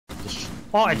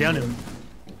Oh, I downed him.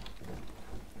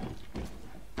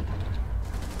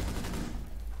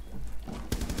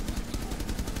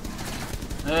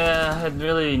 Yeah, it's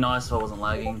really nice if I wasn't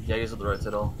lagging. Yeah, he's at the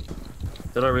rotator.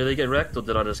 Did I really get wrecked or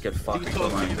did I just get fucked? It's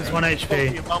 1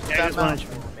 HP. Yeah, it's 1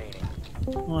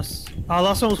 HP. Nice.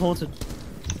 Last one was haunted.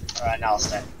 Alright, now I'll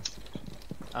stay.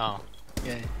 Oh,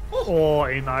 yeah.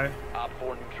 Or emo.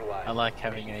 I like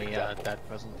having a dad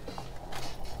present.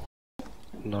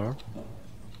 No.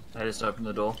 I just opened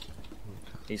the door.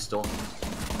 He's still.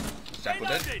 Jack was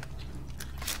dead.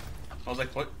 I was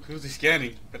like, what? Who's he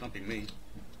scanning? Better not be me.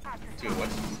 Two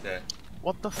what's there?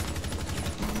 What the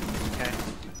f? Okay.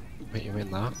 Wait, you mean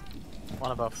that?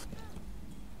 One above.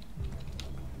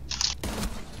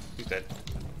 Who's dead?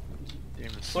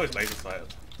 Demons. Saw his laser sight.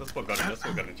 That's what got him. That's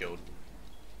what got him killed.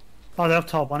 Oh, they're up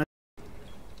top. One.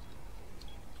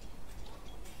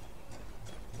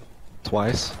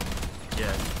 Twice?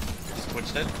 Yeah.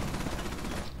 Switch dead.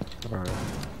 Alright.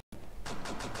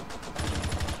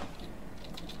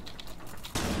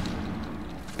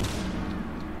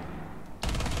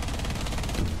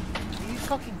 Are you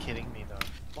fucking kidding me though?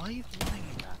 Why are you playing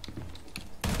that?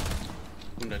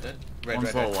 Window dead. Red,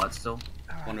 One's red, lower red. white still.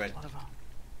 Alright, One red. whatever.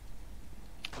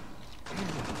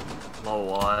 Lower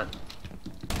white.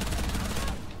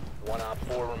 1 op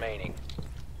 4 remaining.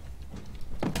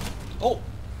 Oh!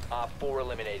 Op 4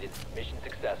 eliminated. Mission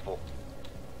successful.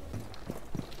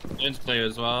 Sens clear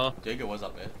as well. Jaeger was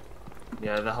up there.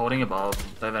 Yeah, they're holding above.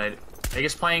 They're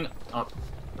just playing up.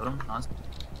 Got him. Nice.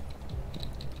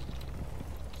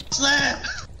 Snap!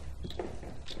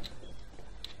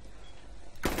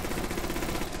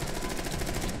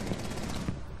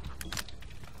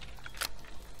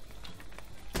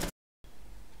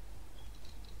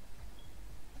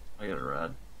 I got a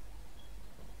red.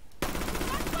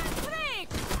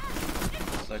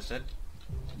 Sledge dead.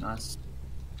 Nice.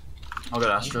 I'll get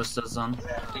Astro's on.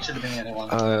 He should have been anyone.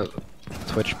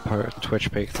 Twitch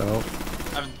peeked out.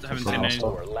 Haven't seen any.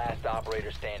 Or last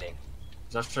operator standing.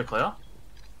 Is Astro clear?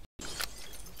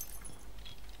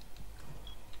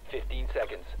 15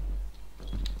 seconds.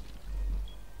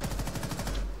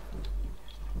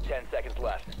 10 seconds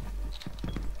left.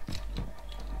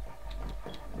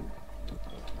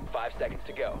 5 seconds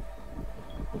to go.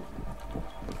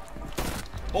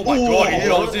 Oh my god, he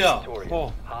hit us here! Victorious.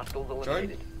 Hostiles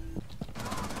eliminated.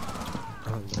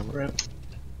 Rip.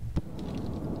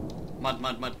 Mud,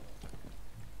 mud, mud.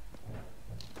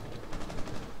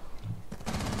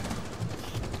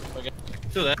 Okay.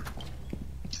 Still there.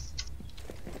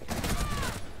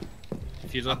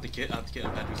 Fuse I up. have to get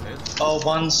on battery stairs. Oh,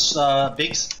 one's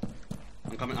Biggs.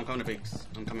 I'm coming to Biggs.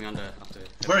 I'm coming under after.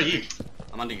 Where are you?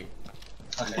 I'm under you.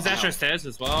 Okay. He's Astro stairs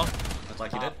as well. That's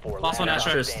like you did. Op 4 Last one, last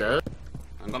Astro. Astro's dead.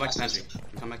 I'm going back to pantry. I'm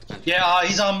coming back to pantry. Yeah,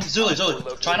 he's Zulu.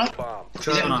 Located China? the bomb. He's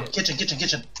China. in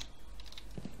kitchen.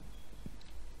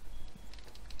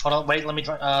 Hold on, wait, let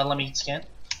me scan.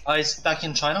 He's back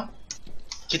in China.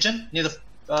 Kitchen, near the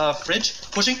fridge.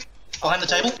 Pushing. Behind the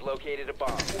table. Located a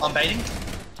bomb. I'm baiting.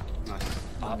 Nice.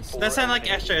 Op 4 That sound like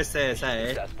eliminated. Astro stairs, hey?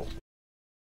 Successful.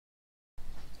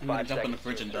 I'm gonna 5 jump on the seconds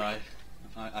fridge to and die.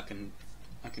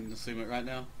 I can assume it right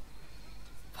now.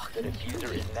 The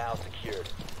diffuser is now secured.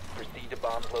 Proceed to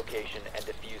bomb's location and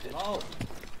defuse it. Oh!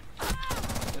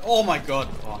 Oh my god!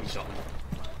 Oh, he shot me.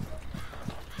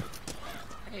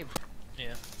 Hey.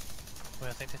 Yeah. Wait,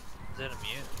 I think they're a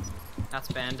mute. That's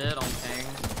Bandit on ping.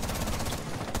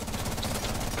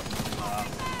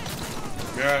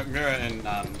 Mirror and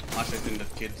Ashley's in the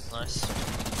kids. Nice.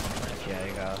 Yeah,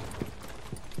 you got.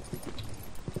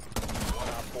 1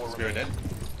 op 4 Mirror dead. remaining.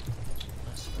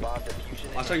 Bomb diffusion.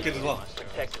 I'm showing kids as well.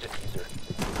 Protect the diffuser.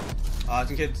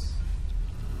 Some kids.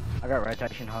 I got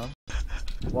rotation home.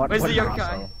 What? Where's what the an young guy?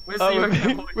 asshole. Where's the young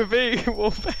guy? We're being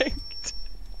wallbanged.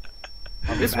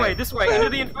 This way, into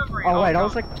the infirmary. Oh wait, I God.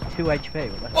 was like 2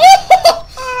 HP. What the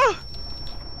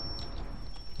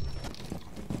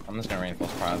I'm just gonna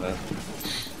reinforce private,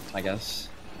 I guess.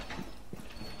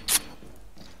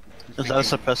 Is that a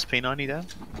suppressed P90 there?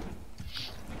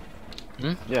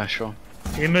 Yeah, sure.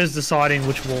 Emo's deciding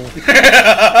which wall.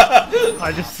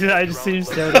 I just see him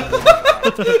staring at me.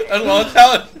 Well, that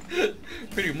was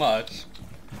pretty much.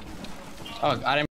 Oh, I didn't.